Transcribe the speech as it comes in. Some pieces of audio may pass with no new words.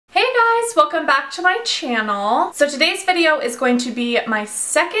guys, welcome back to my channel. So today's video is going to be my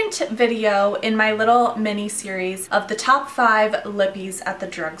second video in my little mini series of the top 5 lippies at the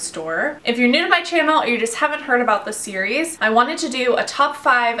drugstore. If you're new to my channel or you just haven't heard about the series, I wanted to do a top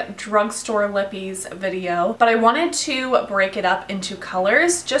 5 drugstore lippies video, but I wanted to break it up into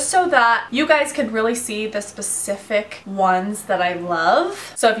colors just so that you guys could really see the specific ones that I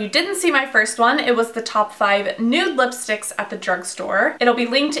love. So if you didn't see my first one, it was the top 5 nude lipsticks at the drugstore. It'll be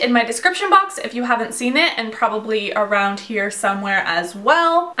linked in my description box if you haven't seen it, and probably around here somewhere as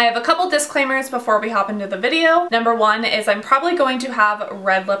well. I have a couple disclaimers before we hop into the video. Number one is I'm probably going to have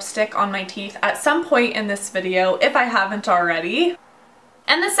red lipstick on my teeth at some point in this video if I haven't already.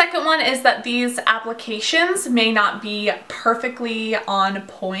 And the second one is that these applications may not be perfectly on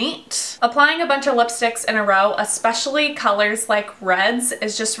point. Applying a bunch of lipsticks in a row, especially colors like reds,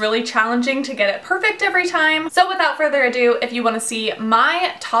 is just really challenging to get it perfect every time. So without further ado, if you want to see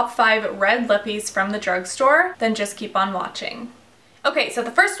my top 5 red lippies from the drugstore, then just keep on watching. Okay, so the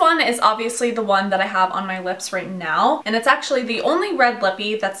first one is obviously the one that I have on my lips right now, and it's actually the only red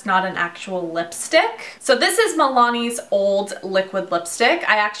lippy that's not an actual lipstick. So this is Milani's old liquid lipstick.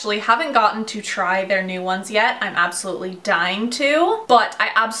 I actually haven't gotten to try their new ones yet. I'm absolutely dying to, but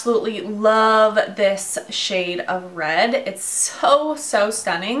I absolutely love this shade of red. It's so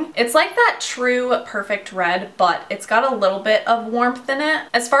stunning. It's like that true perfect red, but it's got a little bit of warmth in it.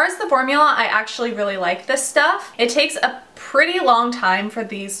 As far as the formula, I actually really like this stuff. It takes a pretty long time for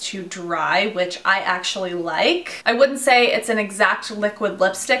these to dry, which I actually like. I wouldn't say it's an exact liquid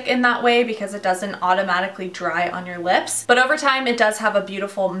lipstick in that way because it doesn't automatically dry on your lips, but over time it does have a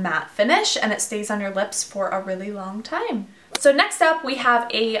beautiful matte finish and it stays on your lips for a really long time. So next up we have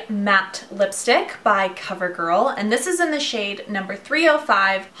a matte lipstick by Covergirl, and this is in the shade number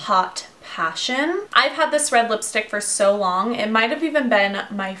 305 Hot Passion. I've had this red lipstick for so long. It might have even been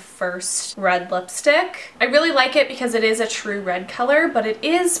my first red lipstick. I really like it because it is a true red color, but it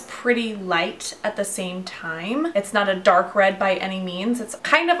is pretty light at the same time. It's not a dark red by any means. It's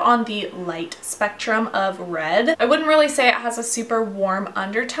kind of on the light spectrum of red. I wouldn't really say it has a super warm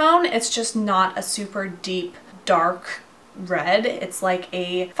undertone. It's just not a super deep, dark red. It's like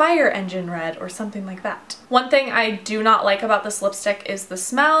a fire engine red or something like that. One thing I do not like about this lipstick is the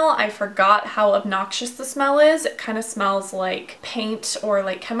smell. I forgot how obnoxious the smell is. It kind of smells like paint or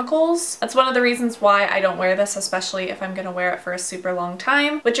like chemicals. That's one of the reasons why I don't wear this, especially if I'm gonna wear it for a super long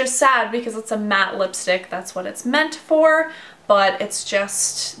time, which is sad because it's a matte lipstick. That's what it's meant for, but it's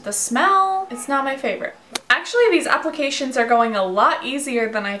just the smell. It's not my favorite. Actually, these applications are going a lot easier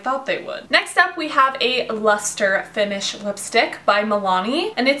than I thought they would. Next up, we have a Luster Finish lipstick by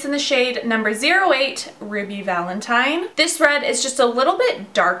Milani, and it's in the shade number 08 Ruby Valentine. This red is just a little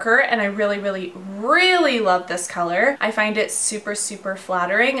bit darker, and I really love this color. I find it super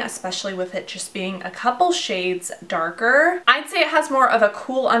flattering, especially with it just being a couple shades darker. I'd say it has more of a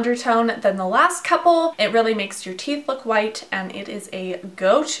cool undertone than the last couple. It really makes your teeth look white, and it is a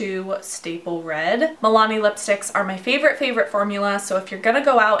go-to staple red. Milani lipsticks are my favorite formula, so if you're gonna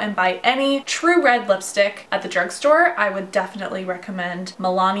go out and buy any true red lipstick at the drugstore, I would definitely recommend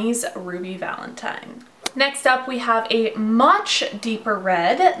Milani's Ruby Valentine. Next up, we have a much deeper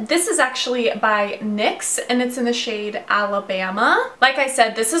red. This is actually by NYX, and it's in the shade Alabama. Like I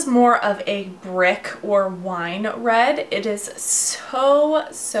said, this is more of a brick or wine red. It is so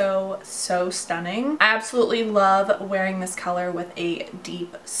stunning. I absolutely love wearing this color with a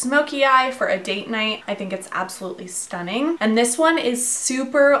deep smoky eye for a date night. I think it's absolutely stunning. And this one is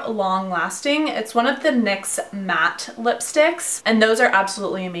super long lasting. It's one of the NYX matte lipsticks, and those are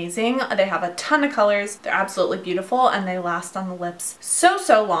absolutely amazing. They have a ton of colors. They're absolutely beautiful and they last on the lips so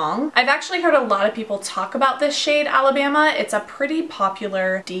long. I've actually heard a lot of people talk about this shade Alabama. It's a pretty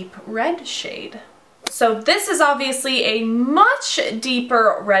popular deep red shade. So this is obviously a much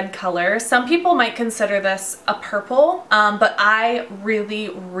deeper red color. Some people might consider this a purple, but I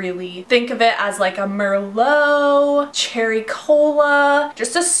really think of it as like a Merlot, cherry cola,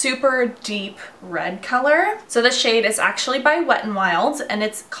 just a super deep red color. So the shade is actually by Wet n Wild, and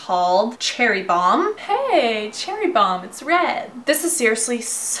it's called Cherry Bomb. Hey, Cherry Bomb, it's red. This is seriously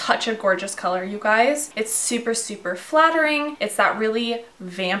such a gorgeous color, you guys. It's super flattering. It's that really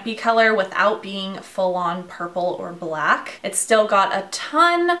vampy color without being full-on purple or black. It's still got a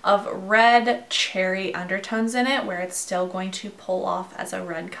ton of red cherry undertones in it where it's still going to pull off as a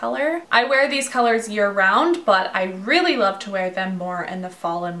red color. I wear these colors year-round, but I really love to wear them more in the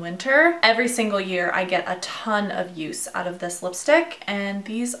fall and winter. Every single year I get a ton of use out of this lipstick, and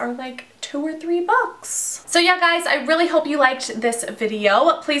these are like $2 or $3. So yeah guys, I really hope you liked this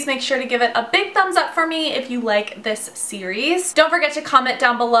video. Please make sure to give it a big thumbs up for me if you like this series. Don't forget to comment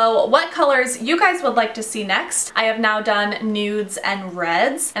down below what colors you guys would like to see next. I have now done nudes and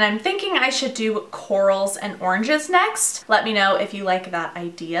reds, and I'm thinking I should do corals and oranges next. Let me know if you like that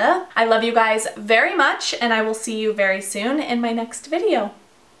idea. I love you guys very much, and I will see you very soon in my next video.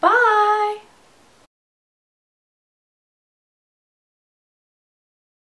 Bye!